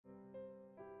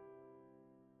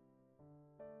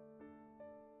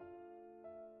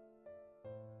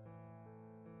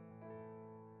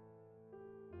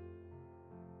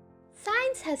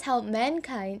Science has helped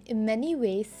mankind in many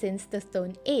ways since the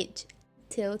Stone Age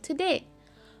till today.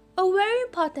 A very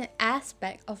important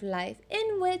aspect of life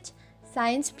in which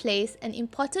science plays an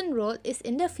important role is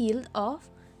in the field of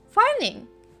farming.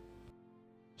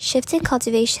 Shifted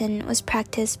cultivation was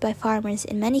practiced by farmers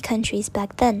in many countries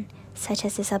back then, such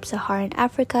as the sub-Saharan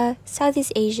Africa,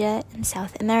 Southeast Asia, and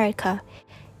South America.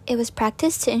 It was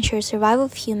practiced to ensure survival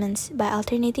of humans by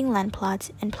alternating land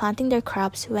plots and planting their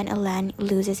crops when a land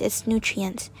loses its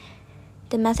nutrients.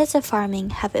 The methods of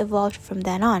farming have evolved from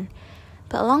then on,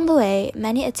 but along the way,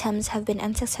 many attempts have been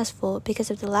unsuccessful because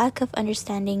of the lack of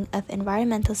understanding of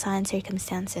environmental science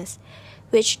circumstances,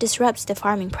 which disrupts the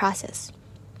farming process.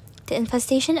 The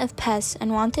infestation of pests,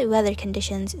 unwanted weather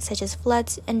conditions such as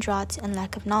floods and droughts, and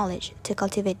lack of knowledge to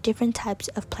cultivate different types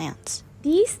of plants.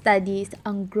 These studies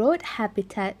on growth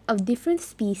habitat of different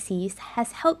species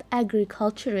has helped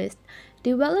agriculturists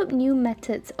develop new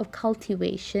methods of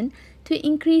cultivation to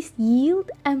increase yield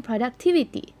and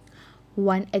productivity.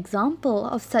 One example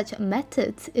of such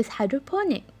methods is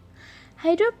hydroponic.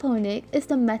 Hydroponic is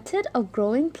the method of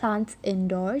growing plants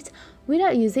indoors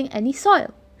without using any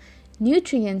soil.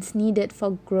 Nutrients needed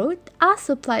for growth are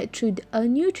supplied through a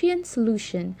nutrient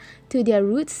solution to their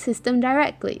root system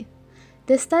directly.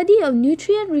 The study of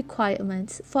nutrient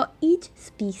requirements for each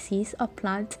species of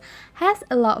plant has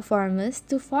allowed farmers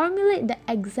to formulate the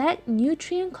exact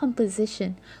nutrient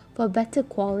composition for better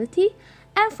quality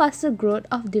and faster growth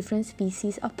of different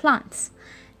species of plants.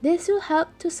 This will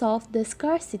help to solve the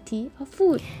scarcity of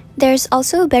food. There's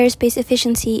also better space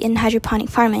efficiency in hydroponic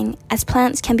farming, as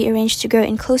plants can be arranged to grow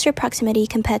in closer proximity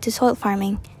compared to soil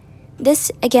farming. This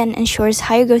again ensures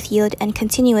higher growth yield and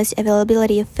continuous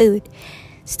availability of food.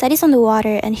 Studies on the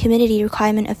water and humidity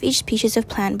requirement of each species of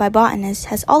plant by botanists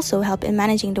has also helped in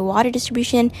managing the water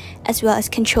distribution as well as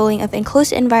controlling of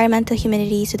enclosed environmental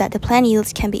humidity so that the plant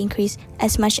yields can be increased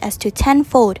as much as to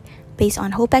 10-fold based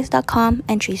on hopex.com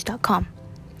and trees.com.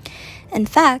 In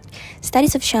fact,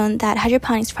 studies have shown that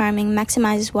hydroponics farming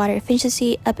maximizes water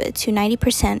efficiency up to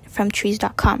 90% from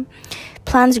trees.com.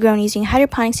 Plants grown using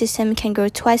hydroponic system can grow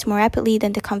twice more rapidly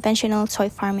than the conventional soil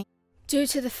farming. Due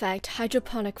to the fact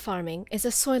hydroponic farming is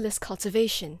a soilless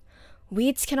cultivation,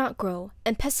 weeds cannot grow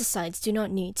and pesticides do not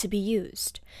need to be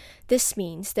used. This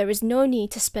means there is no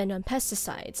need to spend on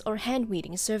pesticides or hand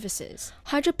weeding services.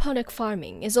 Hydroponic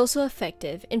farming is also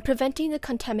effective in preventing the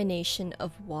contamination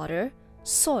of water,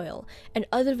 soil, and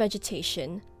other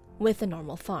vegetation with a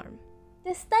normal farm.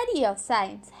 The study of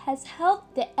science has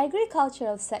helped the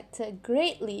agricultural sector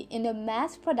greatly in the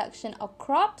mass production of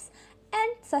crops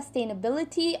and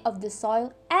sustainability of the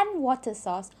soil and water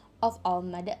source of our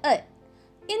Mother Earth,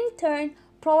 in turn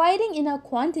providing enough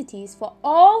quantities for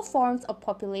all forms of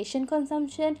population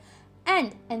consumption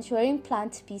and ensuring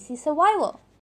plant species survival.